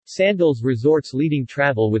Sandals Resorts leading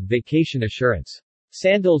travel with vacation assurance.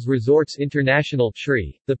 Sandals Resorts International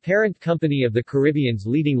 (SRI), the parent company of the Caribbean's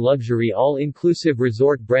leading luxury all-inclusive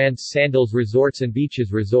resort brands Sandals Resorts and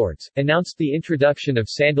Beaches Resorts, announced the introduction of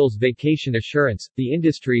Sandals Vacation Assurance, the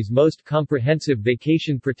industry's most comprehensive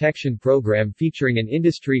vacation protection program featuring an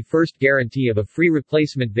industry-first guarantee of a free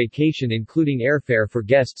replacement vacation including airfare for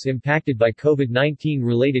guests impacted by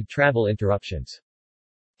COVID-19-related travel interruptions.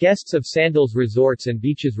 Guests of Sandals Resorts and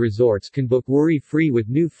Beaches Resorts can book worry-free with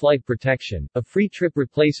new flight protection, a free trip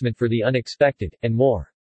replacement for the unexpected, and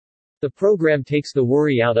more. The program takes the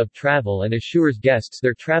worry out of travel and assures guests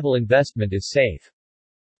their travel investment is safe.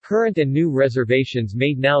 Current and new reservations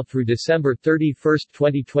made now through December 31,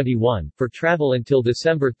 2021, for travel until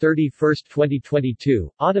December 31,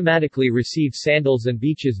 2022, automatically receive Sandals and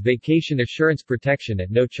Beaches Vacation Assurance protection at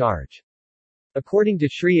no charge. According to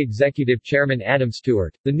SRI Executive Chairman Adam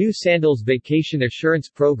Stewart, the new Sandals Vacation Assurance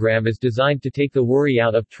Program is designed to take the worry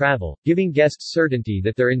out of travel, giving guests certainty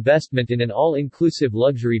that their investment in an all-inclusive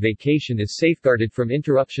luxury vacation is safeguarded from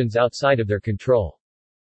interruptions outside of their control.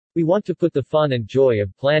 We want to put the fun and joy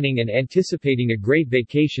of planning and anticipating a great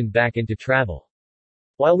vacation back into travel.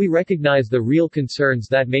 While we recognize the real concerns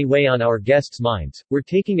that may weigh on our guests' minds, we're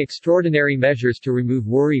taking extraordinary measures to remove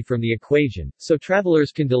worry from the equation, so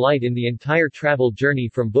travelers can delight in the entire travel journey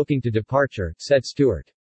from booking to departure, said Stewart.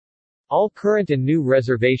 All current and new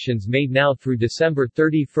reservations made now through December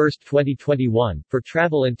 31, 2021, for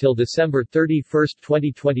travel until December 31,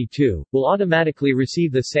 2022, will automatically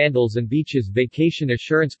receive the Sandals and Beaches Vacation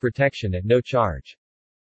Assurance protection at no charge.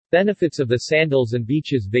 Benefits of the Sandals and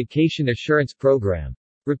Beaches Vacation Assurance Program.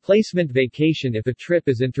 Replacement vacation if a trip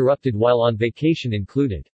is interrupted while on vacation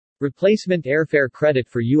included. Replacement airfare credit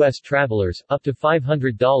for U.S. travelers, up to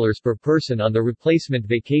 $500 per person on the replacement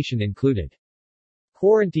vacation included.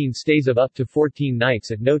 Quarantine stays of up to 14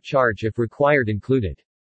 nights at no charge if required included.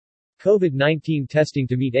 COVID-19 testing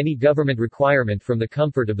to meet any government requirement from the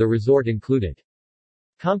comfort of the resort included.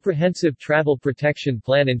 Comprehensive travel protection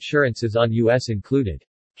plan insurances on U.S. included.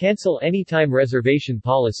 Cancel anytime reservation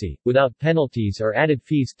policy, without penalties or added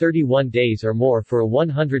fees 31 days or more for a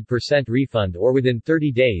 100% refund or within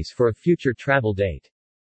 30 days for a future travel date.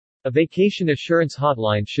 A vacation assurance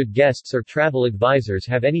hotline should guests or travel advisors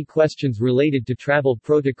have any questions related to travel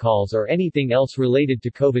protocols or anything else related to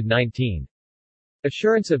COVID-19.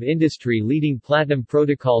 Assurance of industry-leading platinum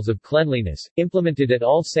protocols of cleanliness, implemented at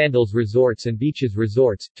all Sandals Resorts and Beaches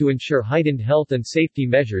Resorts, to ensure heightened health and safety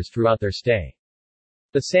measures throughout their stay.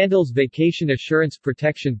 The Sandals Vacation Assurance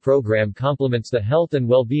Protection Program complements the health and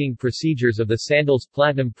well-being procedures of the Sandals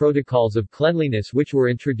Platinum Protocols of Cleanliness which were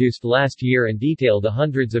introduced last year and detail the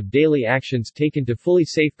hundreds of daily actions taken to fully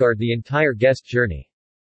safeguard the entire guest journey.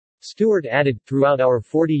 Stewart added, throughout our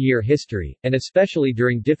 40-year history, and especially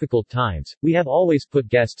during difficult times, we have always put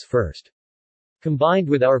guests first. Combined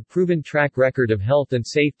with our proven track record of health and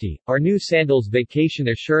safety, our new Sandals Vacation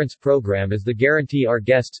Assurance Program is the guarantee our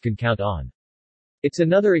guests can count on. It's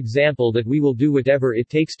another example that we will do whatever it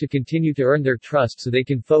takes to continue to earn their trust so they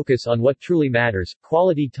can focus on what truly matters,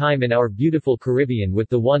 quality time in our beautiful Caribbean with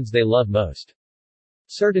the ones they love most.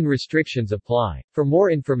 Certain restrictions apply. For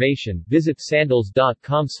more information, visit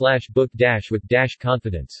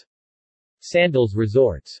sandals.com/book-with-confidence. Sandals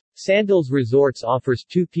Resorts. Sandals Resorts offers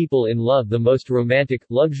two people in love the most romantic,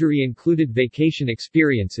 luxury-included vacation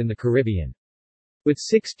experience in the Caribbean. With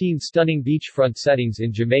 16 stunning beachfront settings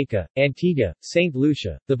in Jamaica, Antigua, St.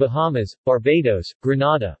 Lucia, the Bahamas, Barbados,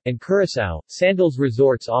 Grenada, and Curaçao, Sandals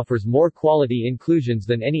Resorts offers more quality inclusions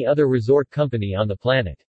than any other resort company on the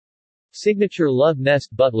planet. Signature Love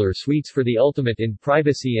Nest Butler Suites for the ultimate in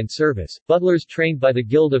privacy and service, butlers trained by the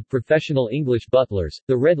Guild of Professional English Butlers,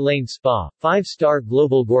 the Red Lane Spa, 5-star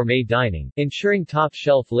global gourmet dining, ensuring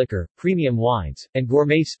top-shelf liquor, premium wines, and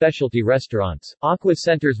gourmet specialty restaurants, aqua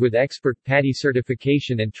centers with expert PADI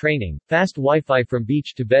certification and training, fast Wi-Fi from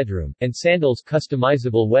beach to bedroom, and Sandals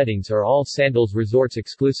customizable weddings are all Sandals Resorts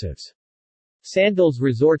exclusives. Sandals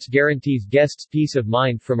Resorts guarantees guests peace of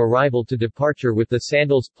mind from arrival to departure with the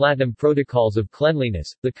Sandals Platinum Protocols of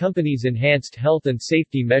Cleanliness, the company's enhanced health and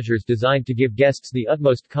safety measures designed to give guests the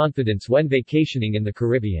utmost confidence when vacationing in the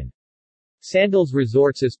Caribbean. Sandals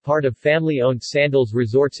Resorts is part of family-owned Sandals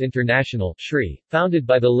Resorts International (SRI), founded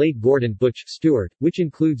by the late Gordon Butch Stewart, which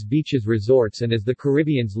includes Beaches Resorts and is the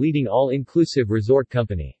Caribbean's leading all-inclusive resort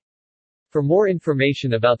company. For more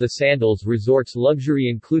information about the Sandals Resorts luxury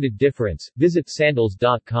included difference, visit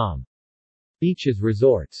sandals.com. Beaches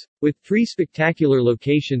Resorts. With 3 spectacular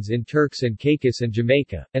locations in Turks and Caicos and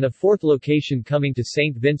Jamaica, and a 4th location coming to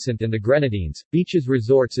St. Vincent and the Grenadines, Beaches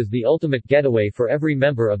Resorts is the ultimate getaway for every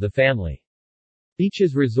member of the family.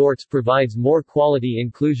 Beaches Resorts provides more quality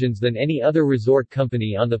inclusions than any other resort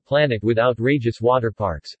company on the planet with outrageous water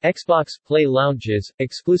parks, Xbox Play lounges,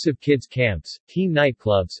 exclusive kids camps, teen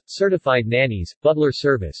nightclubs, certified nannies, butler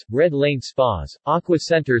service, red lane spas, aqua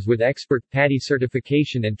centers with expert PADI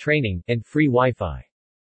certification and training, and free Wi-Fi.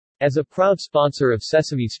 As a proud sponsor of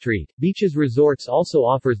Sesame Street, Beaches Resorts also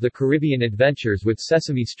offers the Caribbean Adventures with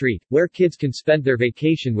Sesame Street, where kids can spend their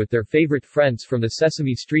vacation with their favorite friends from the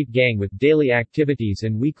Sesame Street gang with daily activities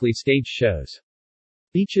and weekly stage shows.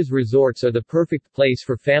 Beaches Resorts are the perfect place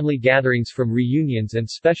for family gatherings from reunions and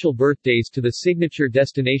special birthdays to the signature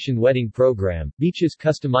destination wedding program, Beaches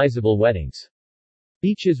Customizable Weddings.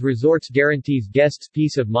 Beaches Resorts guarantees guests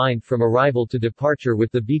peace of mind from arrival to departure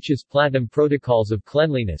with the Beaches Platinum Protocols of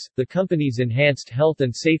Cleanliness, the company's enhanced health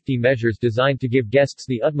and safety measures designed to give guests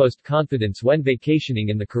the utmost confidence when vacationing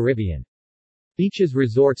in the Caribbean. Beaches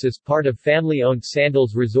Resorts is part of family-owned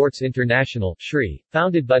Sandals Resorts International (SRI),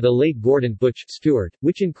 founded by the late Gordon Butch Stewart,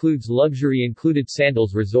 which includes luxury-included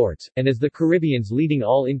Sandals Resorts, and is the Caribbean's leading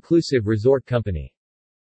all-inclusive resort company.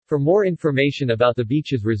 For more information about the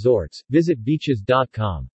Beaches Resorts, visit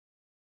beaches.com.